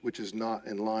judge, which is not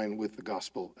in line with the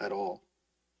gospel at all.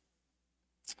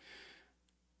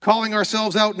 Calling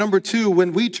ourselves out, number 2,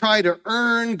 when we try to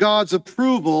earn God's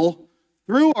approval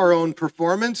through our own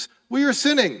performance, we are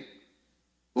sinning.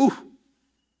 Ooh,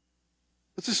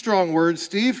 that's a strong word,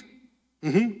 Steve.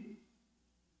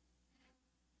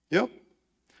 Yep.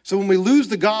 So when we lose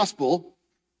the gospel,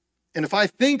 and if I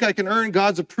think I can earn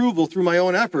God's approval through my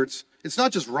own efforts, it's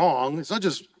not just wrong, it's not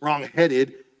just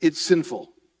wrong-headed, it's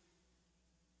sinful.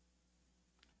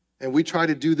 And we try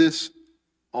to do this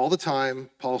all the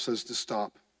time. Paul says to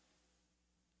stop.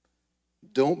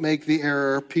 Don't make the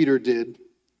error Peter did,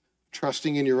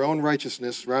 trusting in your own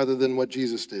righteousness rather than what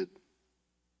Jesus did.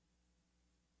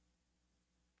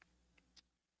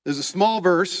 There's a small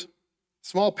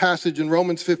passage in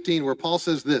Romans 15 where Paul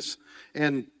says this,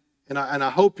 and I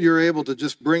hope you're able to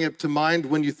just bring it to mind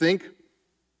when you think.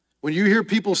 When you hear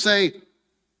people say,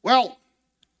 well,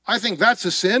 I think that's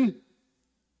a sin,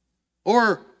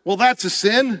 or, well, that's a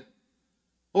sin,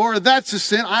 or that's a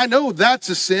sin, I know that's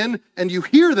a sin, and you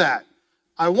hear that,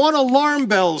 I want alarm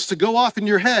bells to go off in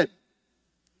your head.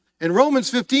 In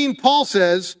Romans 15, Paul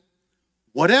says,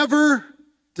 whatever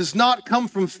does not come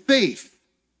from faith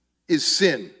is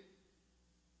sin.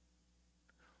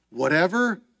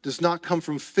 Whatever does not come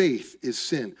from faith is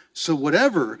sin. So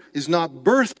whatever is not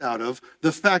birthed out of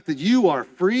the fact that you are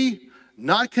free,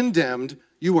 not condemned,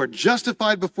 you are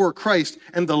justified before Christ,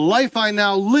 and the life I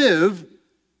now live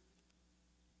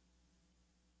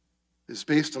is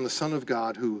based on the Son of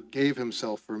God who gave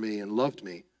himself for me and loved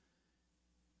me.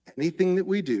 Anything that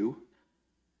we do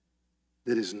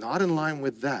that is not in line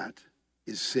with that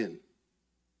is sin.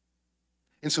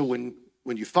 And so when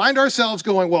you find ourselves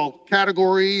going, well,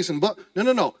 categories and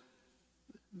no.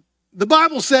 The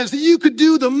Bible says that you could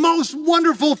do the most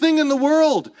wonderful thing in the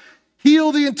world.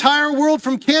 Heal the entire world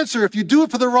from cancer. If you do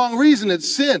it for the wrong reason, it's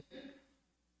sin.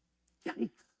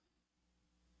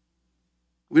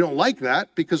 We don't like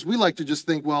that because we like to just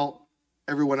think, well,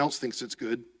 everyone else thinks it's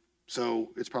good, so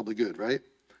it's probably good, right?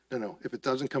 No. If it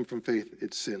doesn't come from faith,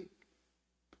 it's sin.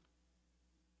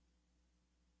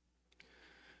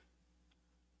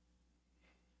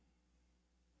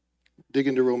 Dig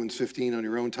into Romans 15 on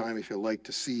your own time if you'd like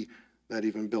to see that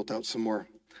even built out some more.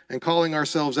 And calling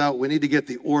ourselves out, we need to get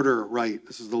the order right.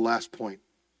 This is the last point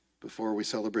before we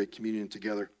celebrate communion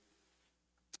together.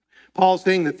 Paul's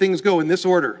saying that things go in this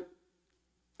order.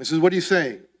 This is what he's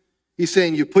saying. He's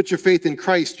saying you put your faith in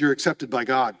Christ, you're accepted by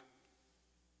God.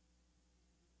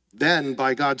 Then,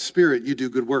 by God's Spirit, you do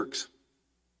good works.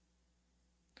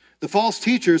 The false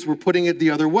teachers were putting it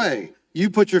the other way. You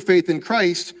put your faith in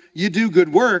Christ, you do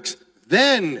good works,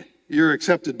 then you're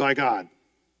accepted by God.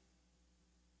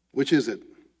 Which is it?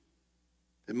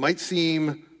 It might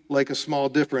seem like a small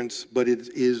difference, but it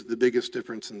is the biggest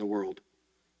difference in the world.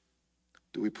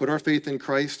 Do we put our faith in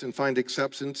Christ and find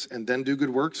acceptance and then do good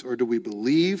works? Or do we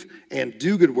believe and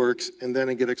do good works and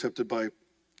then get accepted by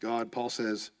God? Paul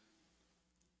says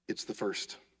it's the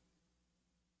first.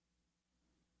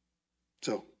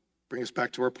 So, bring us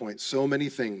back to our point. So many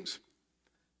things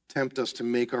tempt us to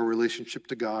make our relationship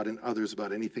to God and others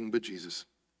about anything but Jesus.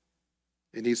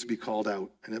 It needs to be called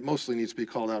out, and it mostly needs to be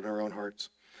called out in our own hearts.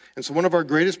 And so one of our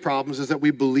greatest problems is that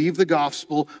we believe the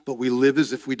gospel, but we live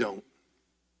as if we don't.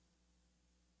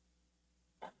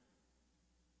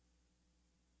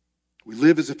 We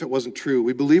live as if it wasn't true.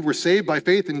 We believe we're saved by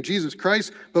faith in Jesus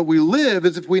Christ, but we live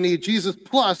as if we need Jesus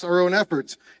plus our own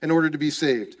efforts in order to be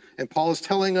saved. And Paul is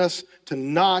telling us to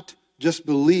not just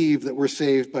believe that we're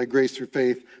saved by grace through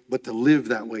faith, but to live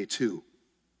that way too.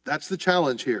 That's the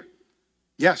challenge here.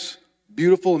 Yes,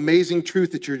 beautiful, amazing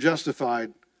truth that you're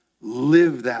justified.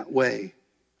 Live that way.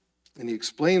 And he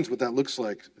explains what that looks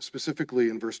like, specifically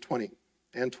in verse 20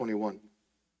 and 21.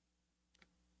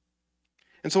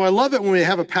 And so I love it when we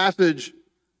have a passage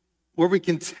where we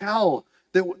can tell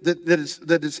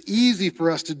that it's easy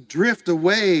for us to drift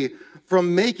away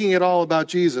from making it all about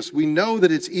Jesus. We know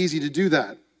that it's easy to do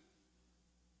that.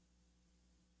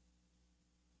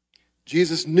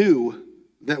 Jesus knew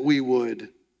that we would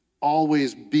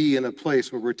always be in a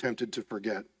place where we're tempted to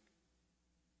forget.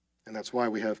 And that's why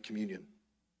we have communion.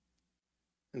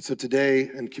 And so today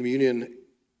in communion,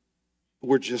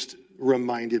 we're just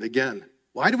reminded again.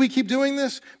 Why do we keep doing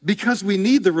this? Because we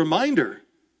need the reminder.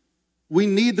 We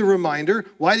need the reminder.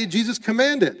 Why did Jesus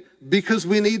command it? Because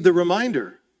we need the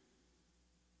reminder.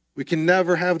 We can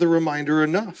never have the reminder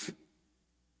enough.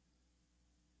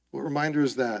 What reminder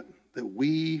is that? That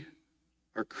we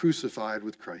are crucified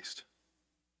with Christ.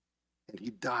 And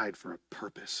he died for a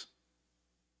purpose.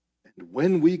 And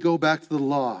when we go back to the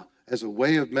law as a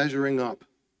way of measuring up,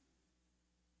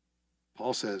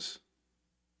 Paul says,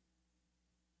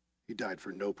 he died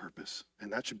for no purpose.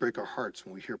 And that should break our hearts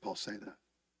when we hear Paul say that.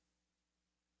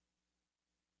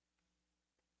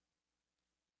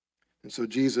 And so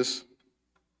Jesus,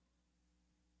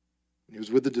 when he was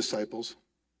with the disciples,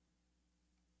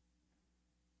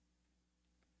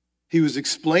 he was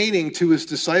explaining to his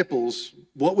disciples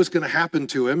what was going to happen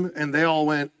to him, and they all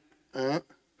went,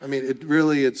 I mean,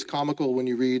 it's comical when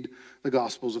you read the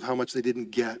Gospels of how much they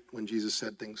didn't get when Jesus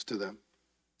said things to them.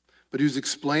 But he was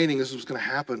explaining this was going to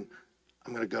happen.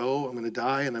 I'm going to go, I'm going to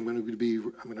die, and I'm going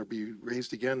to be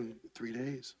raised again in 3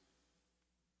 days.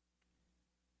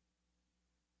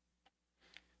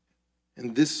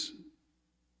 And this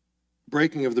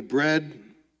breaking of the bread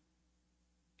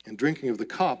and drinking of the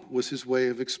cup was his way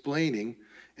of explaining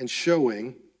and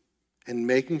showing and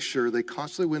making sure they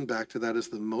constantly went back to that as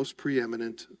the most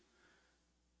preeminent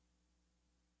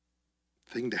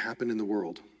thing to happen in the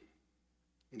world.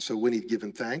 And so when he'd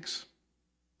given thanks,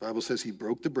 the Bible says he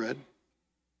broke the bread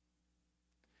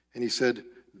and he said,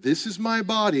 "This is my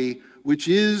body, which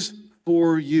is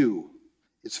for you."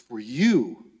 It's for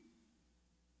you.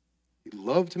 He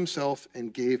loved himself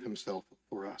and gave himself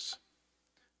for us.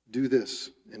 Do this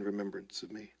in remembrance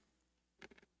of me.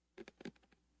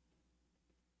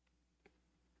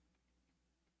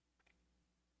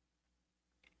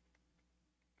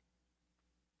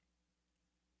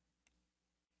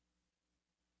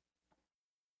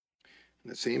 In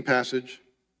the same passage,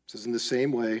 it says in the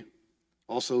same way,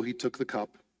 also he took the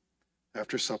cup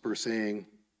after supper, saying,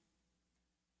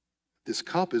 "This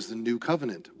cup is the new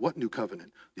covenant." What new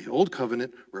covenant? The old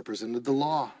covenant represented the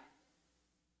law.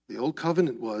 The old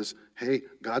covenant was, hey,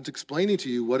 God's explaining to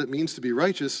you what it means to be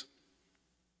righteous.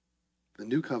 The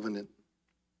new covenant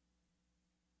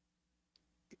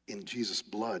in Jesus'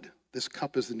 blood. This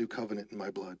cup is the new covenant in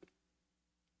my blood.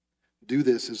 Do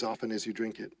this as often as you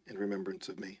drink it in remembrance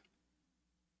of me.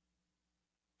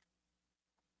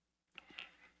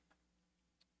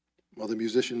 While the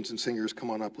musicians and singers come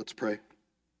on up, let's pray.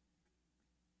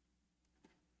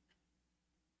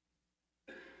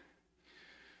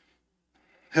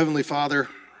 Heavenly Father,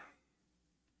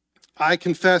 I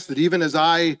confess that even as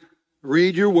I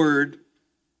read your word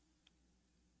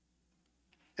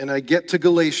and I get to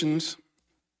Galatians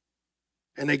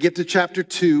and I get to chapter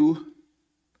 2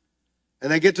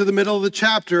 and I get to the middle of the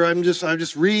chapter, I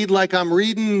just read like I'm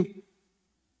reading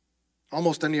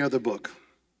almost any other book.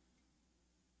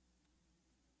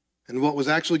 And what was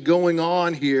actually going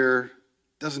on here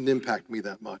doesn't impact me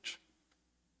that much.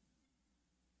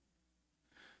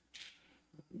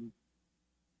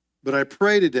 But I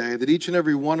pray today that each and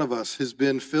every one of us has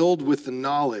been filled with the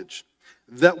knowledge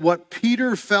that what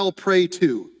Peter fell prey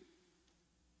to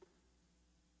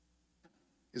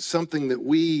is something that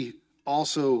we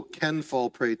also can fall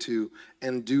prey to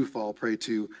and do fall prey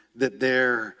to, that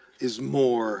there is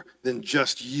more than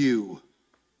just you.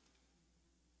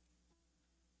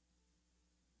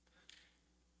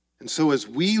 And so as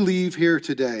we leave here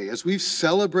today, as we've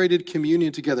celebrated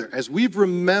communion together, as we've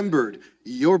remembered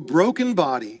your broken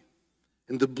body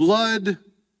and the blood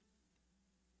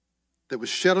that was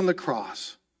shed on the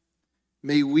cross,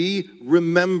 may we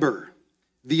remember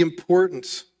the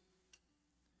importance.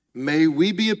 May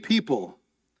we be a people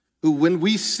who, when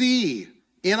we see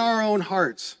in our own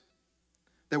hearts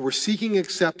that we're seeking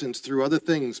acceptance through other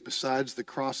things besides the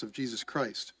cross of Jesus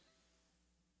Christ,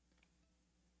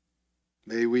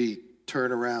 may we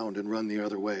turn around and run the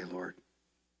other way, Lord.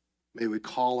 May we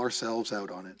call ourselves out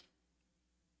on it.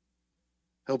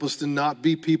 Help us to not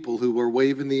be people who are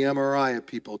waving the MRI at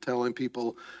people, telling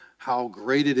people how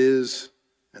great it is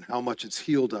and how much it's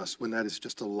healed us, when that is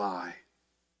just a lie.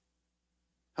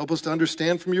 Help us to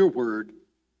understand from your word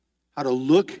how to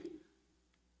look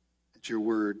at your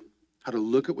word, how to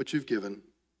look at what you've given,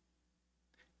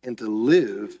 and to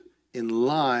live in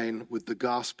line with the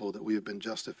gospel that we have been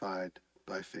justified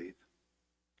by faith.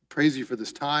 I praise you for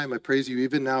this time. I praise you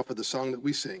even now for the song that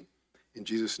we sing. In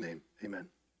Jesus' name, amen.